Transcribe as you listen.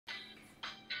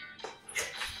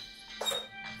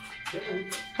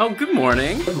Oh, good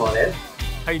morning. Good morning.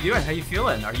 How you doing? How you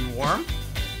feeling? Are you warm?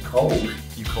 Cold.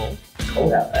 You cold? It's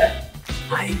cold out there.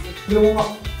 Hi. You know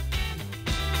what?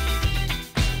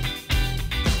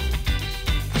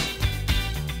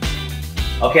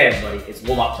 Okay, everybody, it's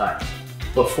warm-up time.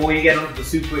 Before you get on to the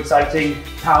super exciting,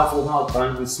 powerful hard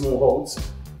times with small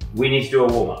holds, we need to do a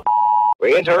warm-up.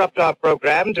 We interrupt our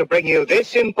program to bring you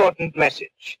this important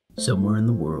message. Somewhere in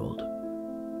the world,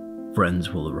 friends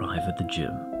will arrive at the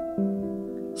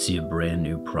gym, see a brand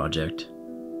new project,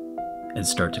 and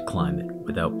start to climb it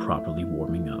without properly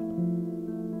warming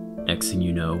up. Next thing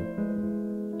you know,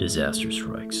 disaster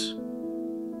strikes.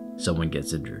 Someone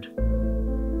gets injured.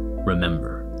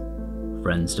 Remember,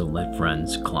 friends don't let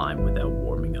friends climb without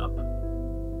warming up.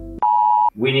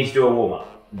 We need to do a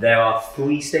warm-up. There are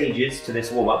 3 stages to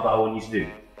this warm-up that I want you to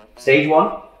do. Stage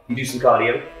 1, you do some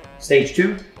cardio. Stage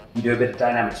 2, you do a bit of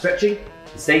dynamic stretching.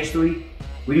 And stage 3,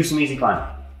 we do some easy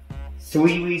climbing.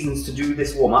 3 reasons to do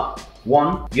this warm-up.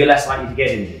 1, you're less likely to get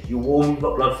injured. You're warm, you've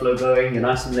got blood flow going, you're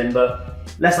nice and limber.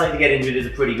 Less likely to get injured is a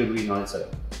pretty good reason on its own.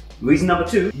 Reason number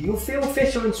 2, you'll feel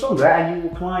fitter and stronger and you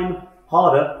will climb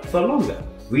harder for longer.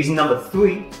 Reason number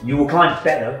 3, you will climb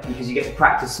better because you get to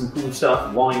practice some cool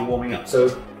stuff while you're warming up. So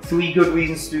 3 good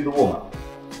reasons to do the warm-up.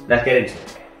 Let's get into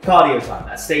it. Cardio time,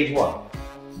 that's stage 1.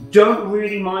 Don't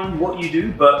really mind what you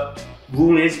do, but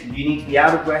rule is you need to be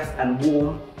out of breath and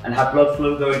warm and have blood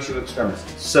flow going to your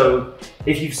extremities. So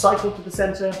if you've cycled to the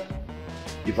center,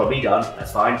 you're probably done,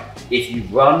 that's fine. If you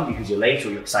run because you're late or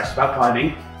you're excited about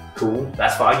climbing, cool,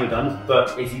 that's fine, you're done.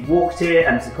 But if you walked here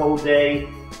and it's a cold day,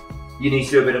 you need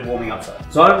to do a bit of warming up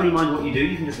first. So I don't really mind what you do,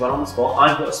 you can just run on the spot.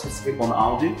 I've got a specific one that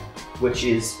I'll do, which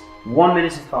is 1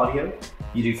 minute of cardio.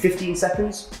 You do 15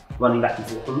 seconds running back and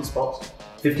forth on the spot,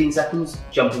 15 seconds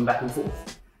jumping back and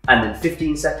forth, and then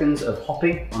 15 seconds of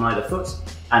hopping on either foot,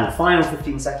 and a final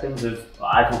 15 seconds of,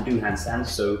 I can't do handstands,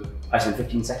 so I spend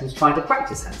 15 seconds trying to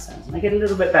practice handstands, and I get a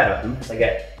little bit better at them because I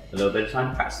get a little bit of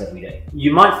time to practice every day.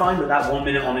 You might find that that 1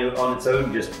 minute on its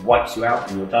own just wipes you out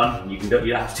and you're done, and you don't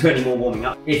have to do any more warming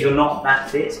up. If you're not that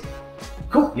fit,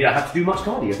 cool, you don't have to do much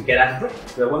cardio to get out of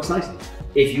breath, so it works nicely.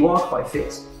 If you are quite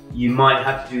fit, you might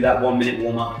have to do that 1 minute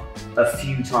warm up a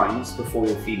few times before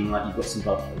you're feeling like you've got some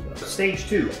blood flow going. Stage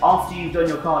 2, after you've done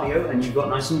your cardio and you've got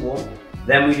nice and warm,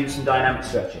 then we do some dynamic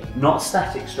stretching. Not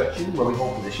static stretching where we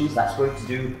hold positions, that's great to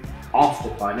do after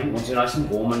climbing, once you're nice and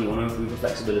warm and you want to improve your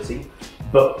flexibility.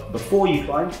 But before you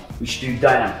climb, we should do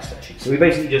dynamic stretching. So we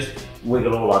basically just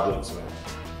wiggle all our joints around.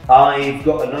 I've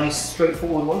got a nice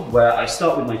straightforward one where I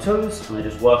start with my toes and I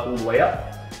just work all the way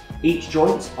up. Each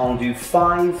joint, I'll do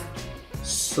 5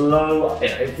 slow,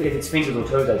 if it's fingers or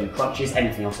toes, I do crunches,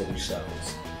 anything else I do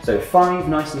circles. So 5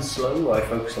 nice and slow where I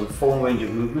focus on full range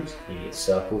of movement, maybe it's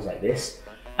circles like this,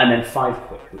 and then 5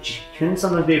 quick, which can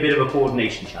sometimes be a bit of a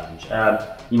coordination challenge.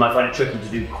 You might find it tricky to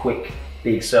do quick,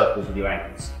 big circles with your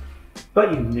ankles,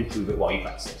 but you can improve it while you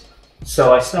practice it.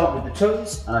 So I start with the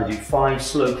toes, and I do 5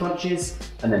 slow crunches,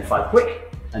 and then 5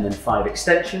 quick, and then 5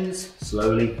 extensions,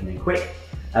 slowly and then quick,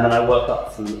 and then I work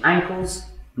up through ankles,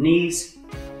 knees,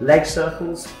 leg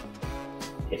circles,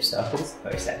 hip circles,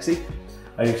 very sexy.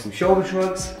 I do some shoulder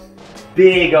shrugs,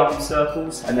 big arm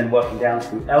circles, and then working down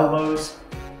through elbows,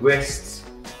 wrists,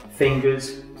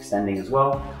 fingers, extending as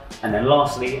well. And then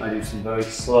lastly, I do some very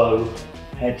slow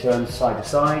head turns side to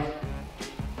side,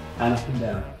 and up and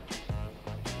down.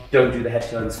 Don't do the head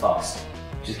turns fast.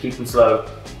 Just keep them slow.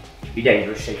 Be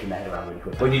dangerous shaking the head around really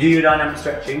quick. When you do your dynamic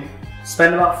stretching,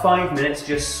 spend about 5 minutes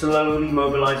just slowly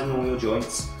mobilizing all your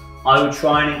joints. I would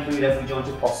try and include every joint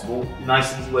if possible. A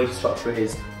nice easy way to structure it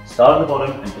is start at the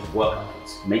bottom and just work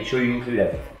upwards. Make sure you include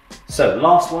everything. So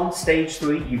last one, stage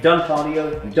 3, you've done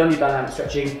cardio, you've done your dynamic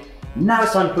stretching. Now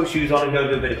it's time to put shoes on and go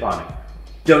do a bit of climbing.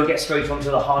 Don't get straight onto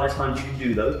the hardest climbs you can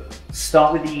do though.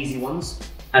 Start with the easy ones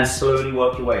and slowly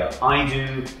work your way up. I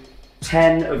do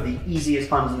 10 of the easiest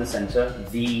climbs in the center,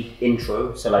 the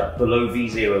intro, so like below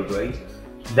V0 grade.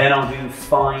 Then I'll do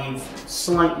 5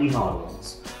 slightly harder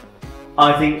ones.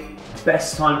 I think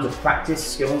best time to practice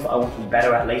skills that I want to be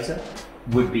better at later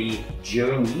would be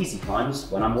during the easy climbs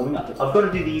when I'm warming up. I've got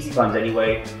to do the easy climbs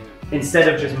anyway,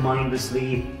 instead of just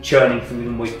mindlessly churning through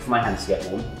them waiting for my hands to get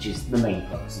warm, which is the main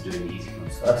purpose of doing the easy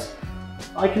climbs first.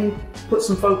 I can put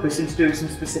some focus into doing some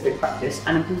specific practice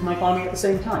and improve my climbing at the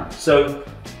same time. So,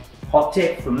 hot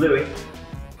tip from Louis,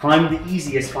 climb the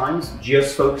easiest climbs,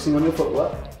 just focusing on your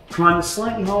footwork. Climb the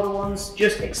slightly harder ones,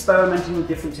 just experimenting with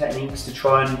different techniques to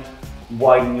try and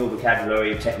widen your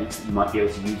vocabulary of techniques that you might be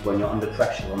able to use when you're under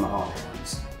pressure on the harder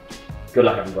climbs. Good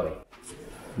luck, everybody.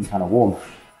 I'm kind of warm.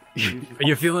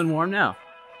 You're feeling warm now?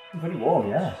 I'm pretty warm,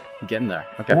 yeah. Getting there.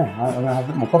 Okay. Yeah, I'm going to have a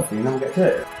bit more coffee and then we'll get to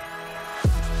it.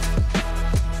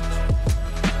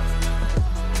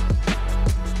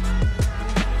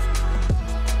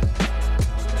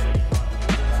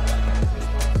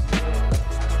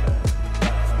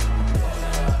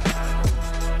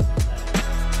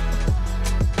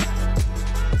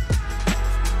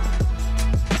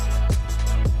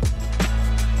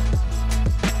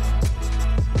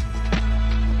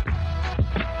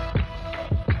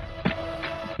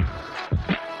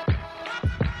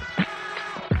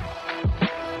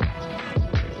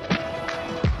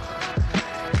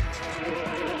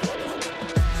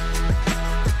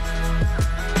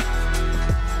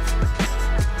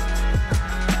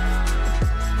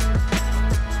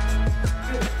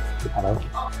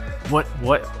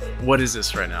 What is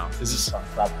this right now? Is this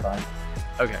slab climb?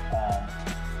 okay?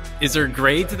 Is there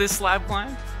grade to this slab climb?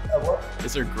 What?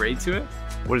 Is there grade to it?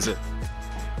 What is it?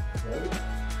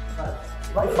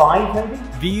 Like 5 maybe?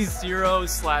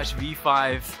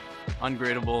 V0/V5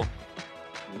 ungradable.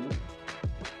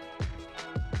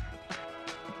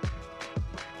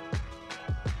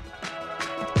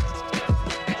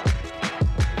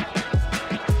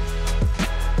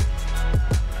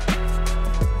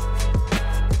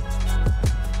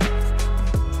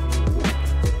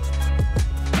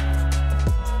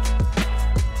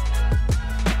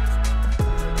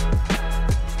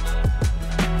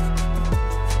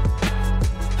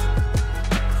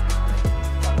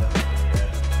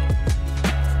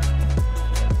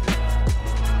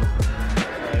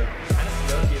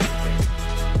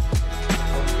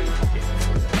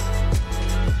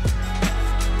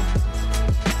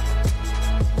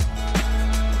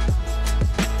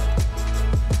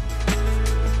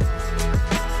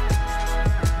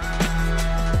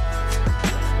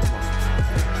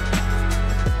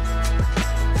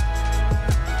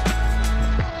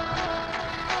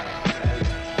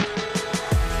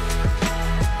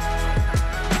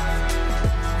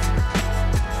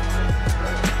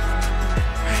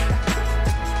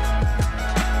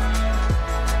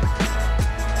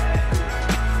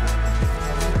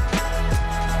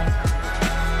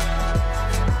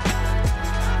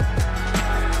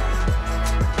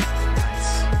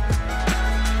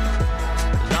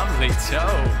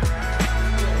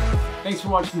 Thanks for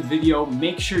watching the video.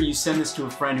 Make sure you send this to a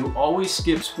friend who always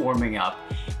skips warming up.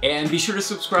 And be sure to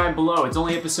subscribe below. It's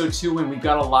only episode 2 and we've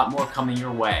got a lot more coming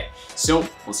your way. So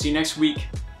we'll see you next week.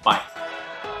 Bye.